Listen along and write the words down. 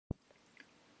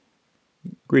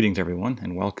Greetings everyone,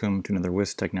 and welcome to another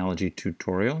WIS technology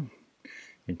tutorial.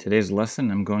 In today's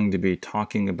lesson I'm going to be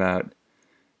talking about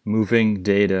moving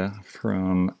data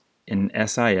from an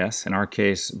SIS, in our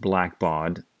case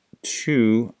Blackbaud,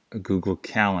 to a Google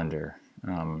Calendar.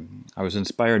 I was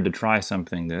inspired to try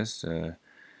something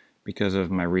because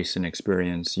of my recent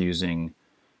experience using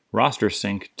Roster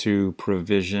Sync to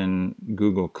provision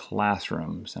Google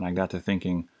Classrooms, and I got to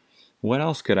thinking, what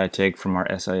else could I take from our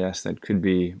SIS that could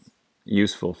be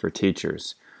useful for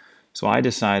teachers? So I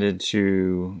decided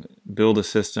to build a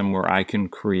system where I can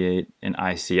create an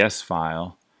ICS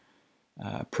file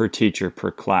per teacher per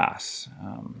class.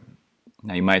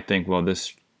 Now you might think, well,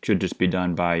 this should just be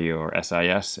done by your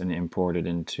SIS and imported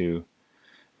into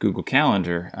Google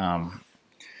Calendar,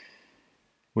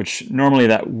 which normally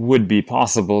that would be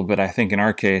possible, but I think in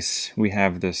our case we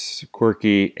have this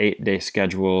quirky 8-day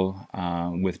schedule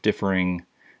with differing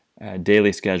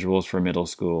daily schedules for middle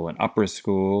school and upper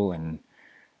school, and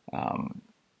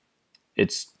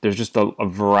there's just a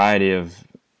variety of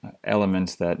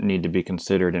elements that need to be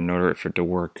considered in order for it to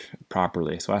work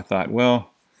properly. So I thought, well,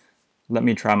 let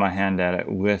me try my hand at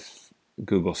it with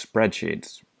Google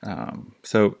Spreadsheets.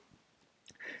 So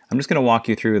I'm just going to walk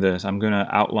you through this. I'm going to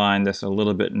outline this a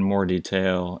little bit in more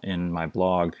detail in my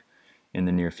blog in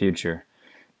the near future.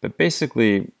 But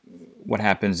basically what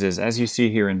happens is, as you see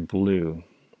here in blue,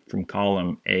 from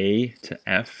column A to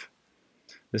F,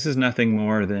 this is nothing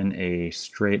more than a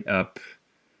straight up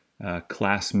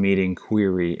class meeting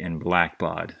query in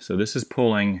Blackbaud. So this is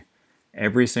pulling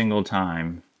every single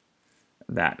time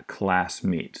that class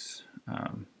meets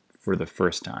for the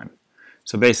first time.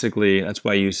 So basically that's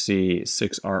why you see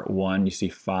 6 Art 1, you see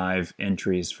 5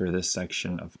 entries for this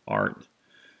section of art.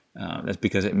 That's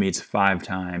because it meets 5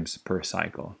 times per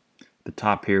cycle. At the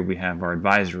top here we have our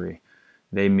advisory.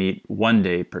 They meet 1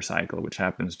 day per cycle, which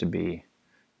happens to be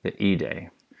the E-Day.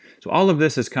 So all of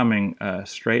this is coming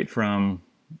straight from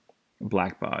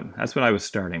Blackbaud. That's what I was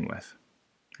starting with.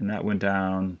 And that went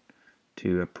down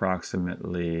to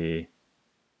approximately,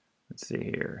 let's see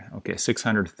here, okay,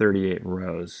 638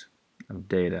 rows of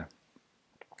data.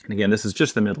 And again, this is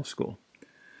just the middle school.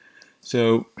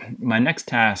 So my next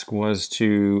task was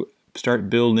to start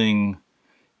building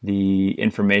the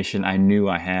information I knew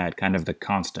I had, kind of the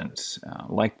constants,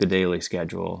 like the daily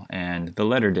schedule and the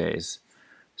letter days.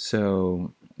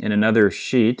 So in another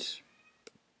sheet,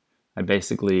 I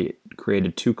basically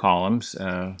created 2 columns,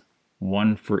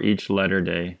 one for each letter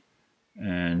day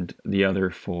and the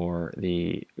other for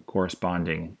the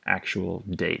corresponding actual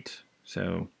date.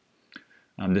 So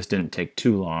this didn't take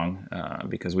too long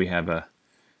because we have a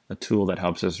tool that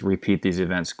helps us repeat these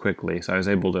events quickly. So I was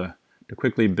able to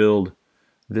quickly build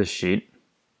this sheet,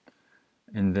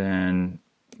 and then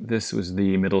this was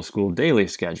the middle school daily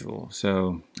schedule.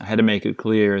 So I had to make it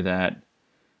clear that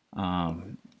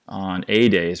on A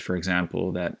days, for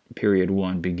example, that period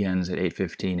 1 begins at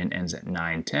 8:15 and ends at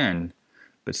 9:10.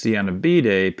 But see, on a B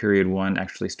day, period 1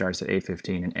 actually starts at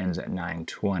 8:15 and ends at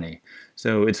 9:20.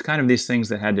 So it's kind of these things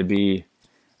that had to be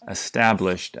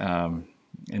established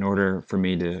in order for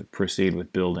me to proceed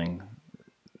with building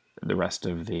the rest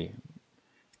of the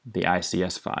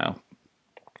ICS file.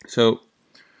 So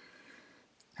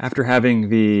after having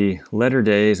the letter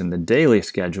days and the daily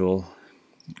schedule,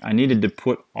 I needed to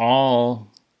put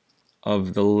all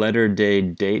of the letter day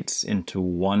dates into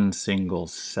one single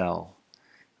cell.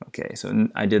 Okay, so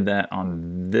I did that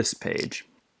on this page.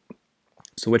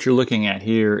 So what you're looking at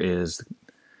here is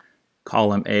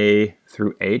column A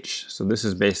through H. So this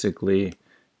is basically,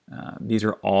 these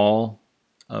are all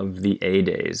of the A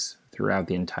days throughout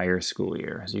the entire school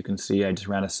year. As you can see, I just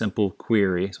ran a simple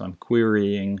query. So I'm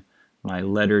querying my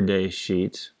letter day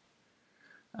sheet.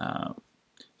 And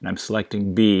I'm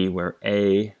selecting B where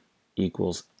A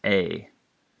equals A.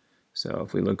 So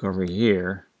if we look over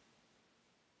here,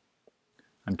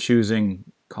 I'm choosing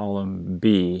column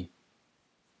B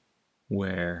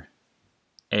where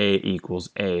A equals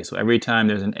A. So every time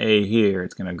there's an A here,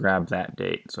 it's going to grab that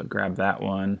date. So grab that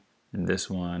one, and this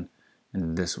one,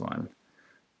 and this one.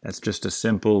 That's just a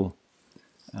simple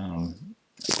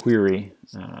query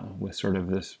with sort of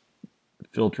this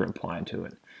filter applied to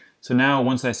it. So now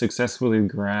once I successfully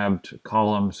grabbed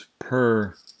columns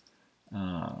per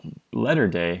letter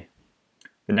day,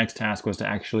 the next task was to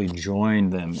actually join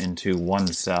them into one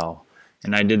cell.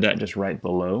 And I did that just right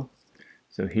below.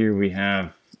 So here we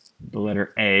have the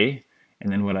letter A,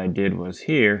 and then what I did was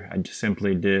here, I just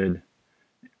simply did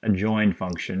a join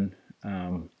function,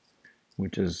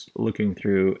 which is looking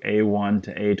through A1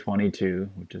 to A22,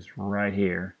 which is right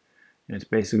here. And it's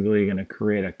basically going to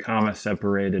create a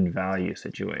comma-separated value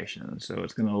situation. So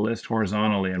it's going to list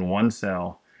horizontally in one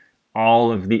cell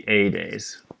all of the A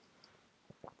days.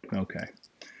 Okay,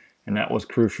 and that was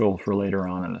crucial for later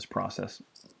on in this process.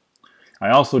 I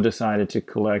also decided to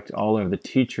collect all of the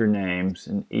teacher names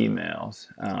and emails.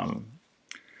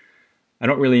 I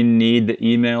don't really need the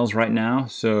emails right now,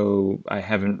 so I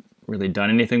haven't really done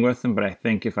anything with them, but I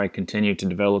think if I continue to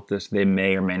develop this, they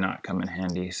may or may not come in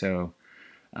handy. So,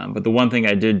 but the one thing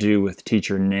I did do with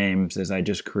teacher names is I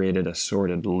just created a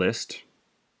sorted list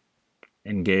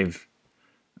and gave,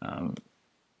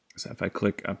 so if I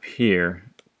click up here,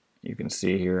 you can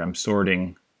see here I'm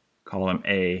sorting column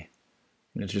A,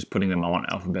 and it's just putting them all in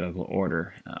alphabetical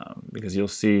order, because you'll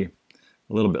see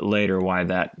a little bit later why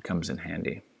that comes in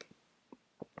handy.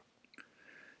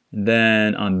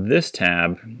 Then on this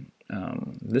tab,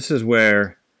 this is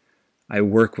where I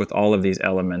work with all of these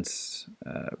elements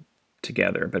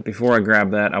together. But before I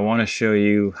grab that, I want to show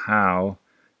you how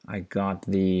I got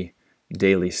the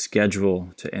daily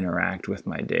schedule to interact with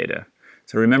my data.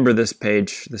 So remember this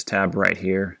page, this tab right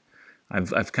here.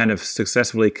 I've kind of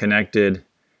successfully connected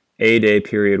A day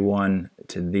period 1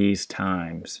 to these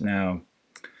times. Now,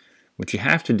 what you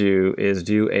have to do is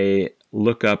do a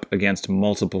lookup against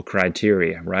multiple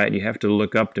criteria, right? You have to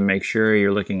look up to make sure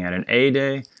you're looking at an A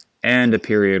day and a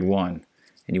period 1.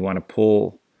 And you want to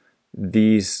pull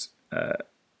these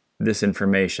this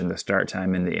information, the start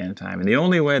time and the end time. And the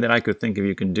only way that I could think of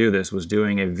you can do this was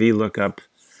doing a VLOOKUP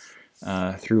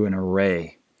through an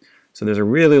array. So there's a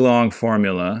really long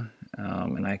formula,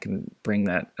 and I can bring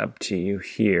that up to you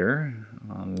here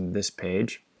on this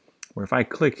page, where if I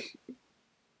click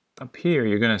up here,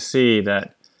 you're going to see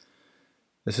that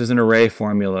this is an array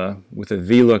formula with a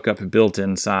VLOOKUP built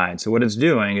inside. So what it's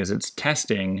doing is it's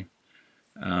testing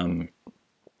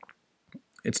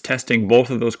both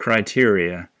of those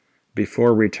criteria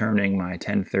before returning my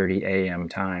 10:30 a.m.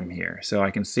 time here. So I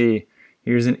can see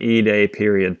here's an E day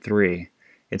period 3.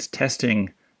 It's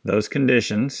testing those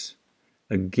conditions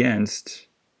against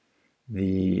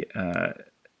the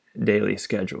daily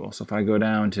schedule. So if I go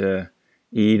down to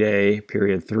E day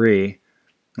period 3,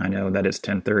 I know that it's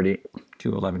 10:30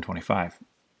 to 11:25.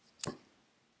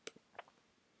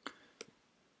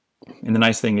 And the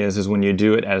nice thing is when you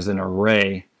do it as an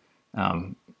array,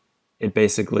 it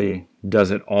basically does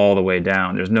it all the way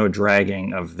down. There's no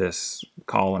dragging of this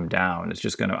column down. It's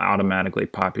just going to automatically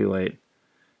populate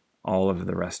all of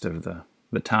the rest of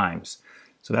the times.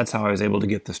 So that's how I was able to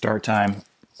get the start time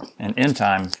and end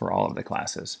time for all of the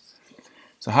classes.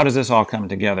 So how does this all come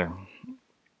together?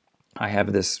 I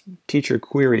have this teacher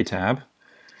query tab.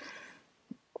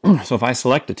 So if I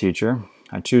select a teacher,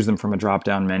 I choose them from a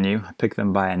drop-down menu, I pick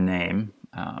them by a name.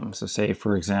 So say,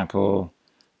 for example,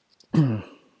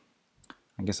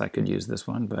 I guess I could use this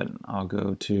one, but I'll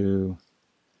go to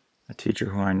a teacher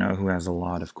who I know who has a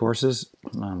lot of courses.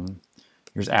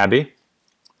 Here's Abby.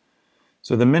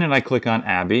 So the minute I click on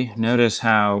Abby, notice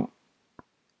how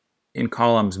in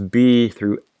columns B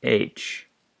through H,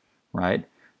 right?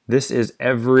 This is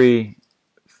every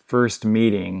first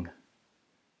meeting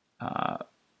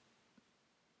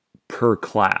per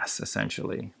class,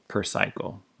 essentially, per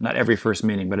cycle. Not every first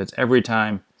meeting, but it's every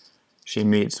time she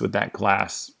meets with that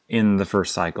class in the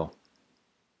first cycle.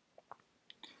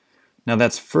 Now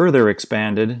that's further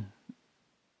expanded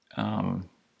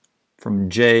from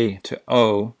J to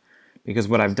O, because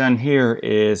what I've done here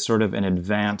is sort of an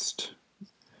advanced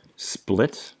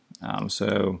split.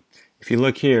 So if you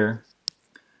look here,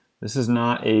 this is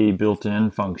not a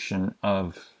built-in function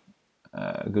of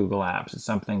Google Apps. It's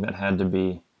something that had to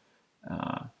be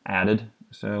added.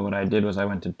 So what I did was I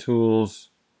went to Tools,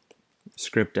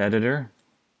 Script Editor,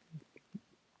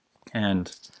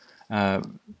 and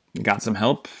got some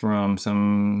help from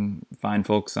some fine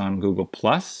folks on Google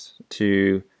Plus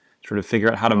to sort of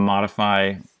figure out how to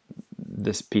modify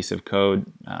this piece of code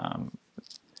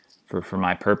for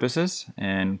my purposes.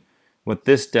 And what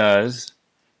this does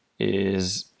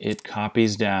is it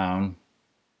copies down,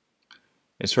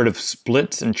 it sort of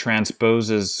splits and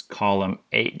transposes column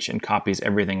H and copies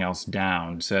everything else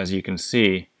down. So as you can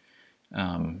see,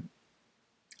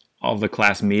 all the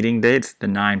class meeting dates, the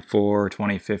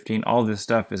 9/4/2015, all this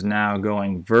stuff is now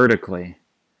going vertically,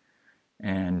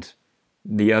 and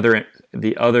the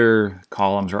other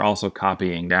columns are also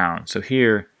copying down. So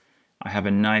here I have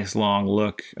a nice long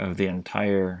look of the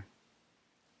entire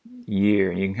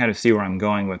year. You can kind of see where I'm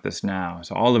going with this now.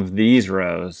 So all of these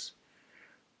rows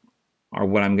are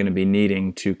what I'm going to be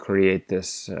needing to create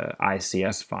this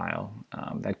ICS file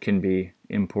that can be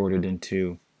imported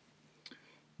into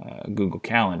Google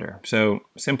Calendar. So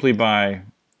simply by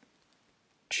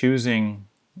choosing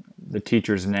the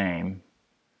teacher's name,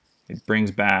 it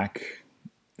brings back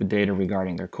the data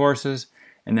regarding their courses,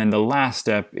 And then the last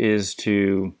step is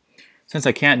to, since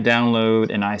I can't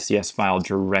download an ICS file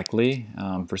directly,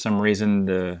 for some reason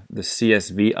the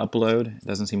CSV upload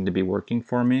doesn't seem to be working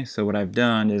for me. So what I've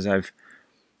done is I've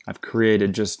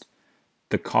created just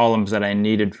the columns that I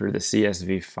needed for the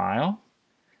CSV file.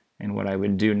 And what I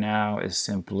would do now is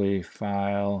simply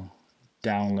File,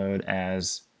 Download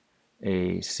as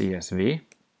a CSV.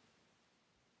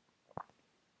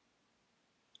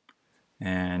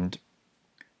 And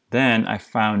then I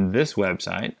found this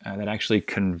website that actually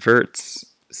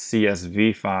converts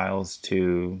CSV files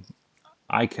to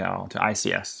iCal, to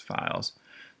ICS files.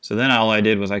 So then all I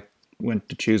did was I went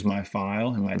to choose my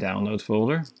file in my downloads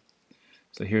folder.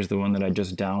 So here's the one that I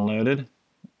just downloaded.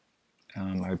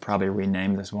 I would probably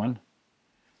rename this one.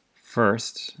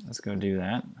 First, let's go do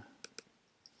that.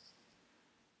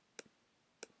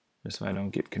 Just so I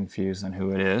don't get confused on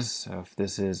who it is. So if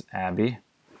this is Abby,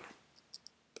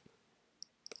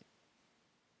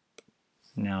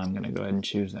 now I'm going to go ahead and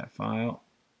choose that file.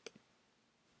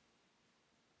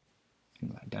 In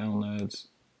my downloads.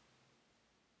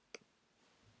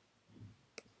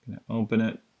 I'm going to open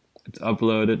it. It's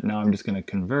uploaded. Now I'm just going to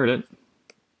convert it.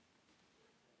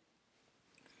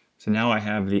 So now I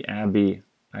have the Abby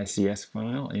ICS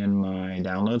file in my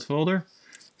downloads folder.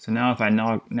 So now if I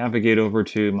navigate over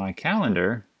to my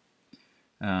calendar,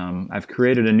 I've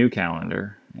created a new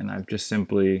calendar and I've just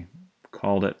simply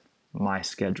called it My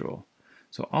Schedule.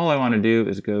 So all I want to do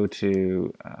is go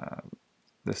to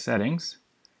the settings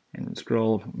and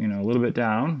scroll a little bit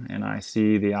down, and I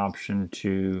see the option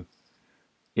to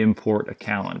import a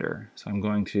calendar. So I'm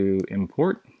going to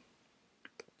import.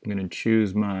 I'm going to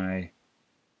choose my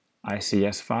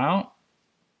ICS file,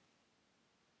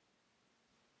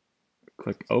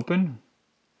 click open,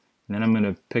 and then I'm going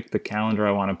to pick the calendar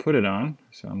I want to put it on.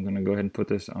 So I'm going to go ahead and put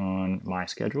this on my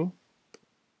schedule.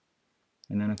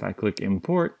 And then if I click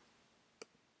import,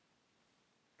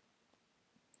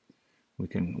 we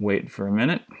can wait for a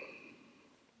minute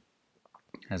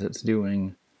as it's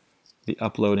doing the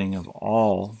uploading of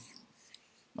all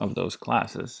of those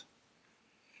classes.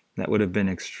 That would have been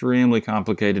extremely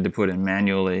complicated to put in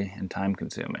manually and time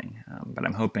consuming, but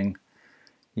I'm hoping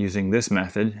using this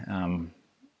method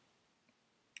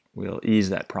will ease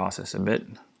that process a bit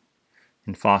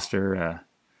and foster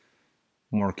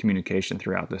more communication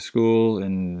throughout the school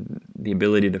and the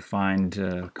ability to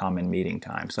find common meeting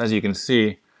times. So as you can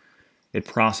see, it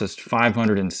processed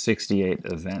 568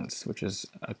 events, which is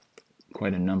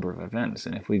quite a number of events.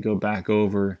 And if we go back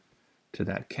over to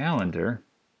that calendar,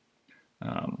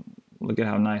 look at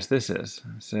how nice this is.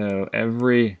 So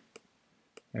every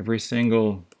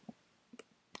single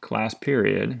class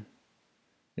period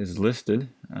is listed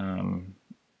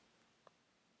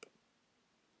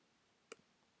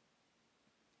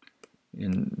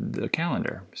in the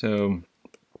calendar. So,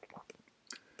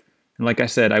 and like I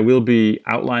said, I will be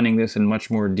outlining this in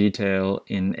much more detail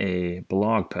in a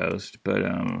blog post, but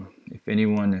if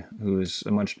anyone who is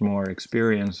a much more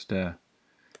experienced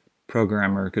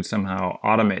programmer could somehow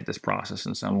automate this process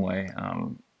in some way,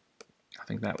 I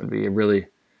think that would be a really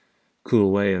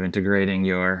cool way of integrating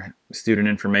your student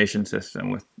information system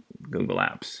with Google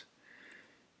Apps.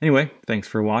 Anyway, thanks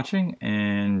for watching,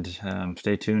 and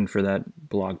stay tuned for that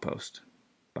blog post.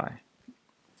 Bye.